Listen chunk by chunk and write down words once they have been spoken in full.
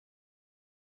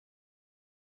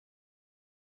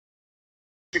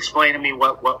explain to me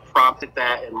what prompted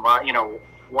that and why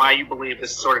why you believe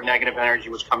this sort of negative energy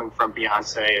was coming from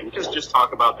Beyonce, and just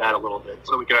talk about that a little bit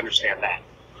so we can understand that.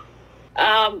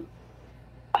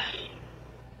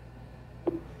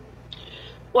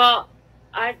 Well,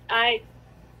 I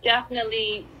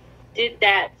definitely did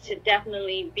that to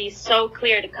definitely be so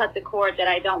clear to cut the cord that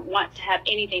I don't want to have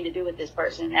anything to do with this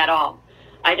person at all.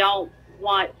 I don't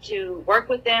want to work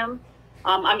with them.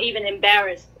 I'm even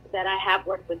embarrassed that I have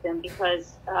worked with them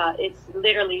because it's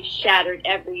literally shattered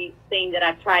everything that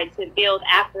I've tried to build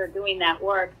after doing that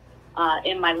work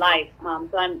in my life.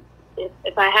 So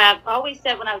I always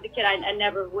said when I was a kid, I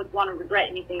never would want to regret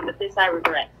anything, but this I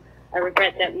regret. I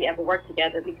regret that we ever worked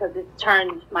together because it's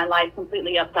turned my life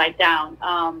completely upside down.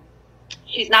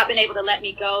 She's not been able to let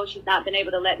me go. She's not been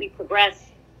able to let me progress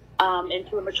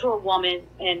into a mature woman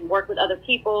and work with other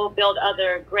people, build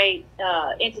other great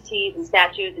entities and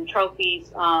statues and trophies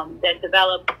that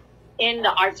develop in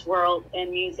the arts world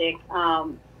and music.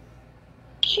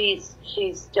 She's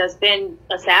just been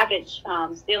a savage,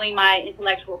 stealing my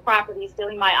intellectual property,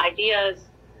 stealing my ideas,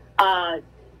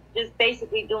 just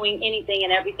basically doing anything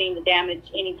and everything to damage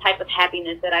any type of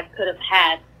happiness that I could have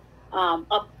had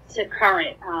up to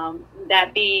current.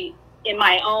 That be in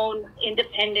my own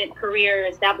independent career,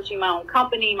 establishing my own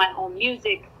company, my own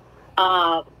music,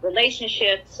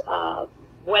 relationships,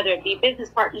 whether it be business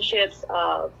partnerships,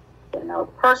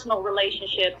 personal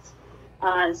relationships.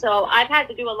 So I've had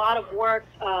to do a lot of work,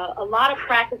 a lot of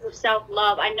practice of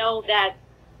self-love. I know that,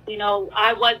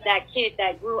 I was that kid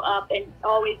that grew up and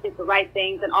always did the right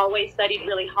things and always studied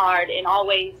really hard and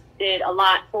always did a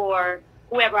lot for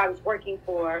whoever I was working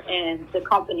for and the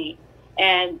company.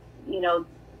 And,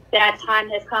 that time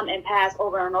has come and passed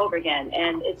over and over again.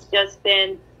 And it's just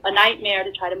been a nightmare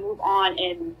to try to move on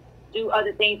and do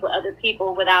other things with other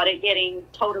people without it getting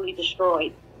totally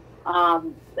destroyed.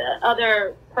 The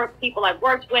other people I've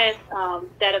worked with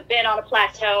that have been on a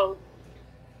plateau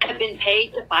have been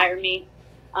paid to fire me.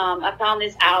 I found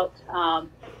this out.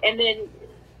 And then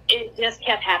it just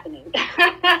kept happening.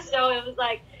 So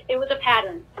it was a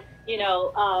pattern. You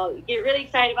get really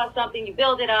excited about something, you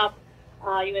build it up.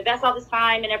 You invest all this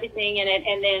time and everything in it,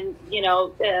 and then,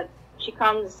 she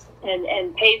comes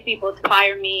and pays people to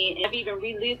fire me. And I've even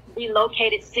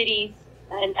relocated cities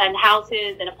and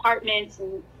houses and apartments,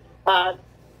 and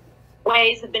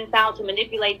ways have been found to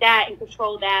manipulate that and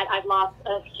control that. I've lost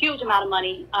a huge amount of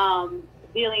money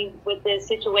dealing with this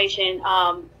situation.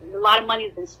 A lot of money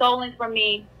has been stolen from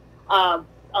me. A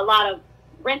lot of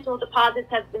rental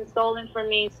deposits have been stolen from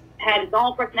me. Had his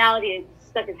own personality,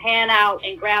 stuck his hand out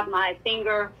and grabbed my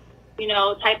finger,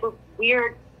 type of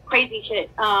weird, crazy shit.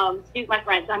 Excuse my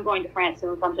French. I'm going to France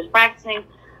soon, so I'm just practicing.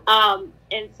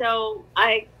 And so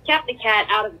I kept the cat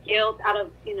out of guilt, out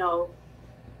of,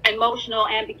 emotional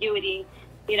ambiguity.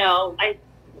 I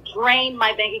drained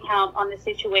my bank account on the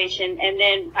situation, and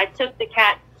then I took the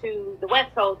cat to the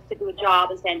West Coast to do a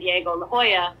job in San Diego, La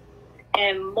Jolla.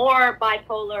 And more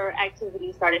bipolar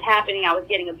activity started happening. I was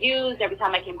getting abused every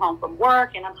time I came home from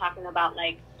work. And I'm talking about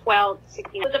like 12,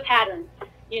 16. It was a pattern.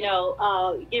 You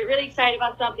get really excited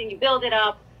about something. You build it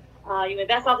up. You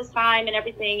invest all this time and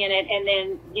everything in it. And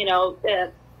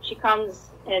then, she comes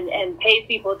and pays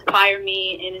people to fire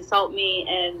me and insult me.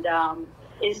 And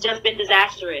it's just been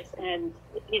disastrous. And,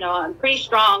 I'm pretty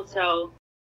strong. So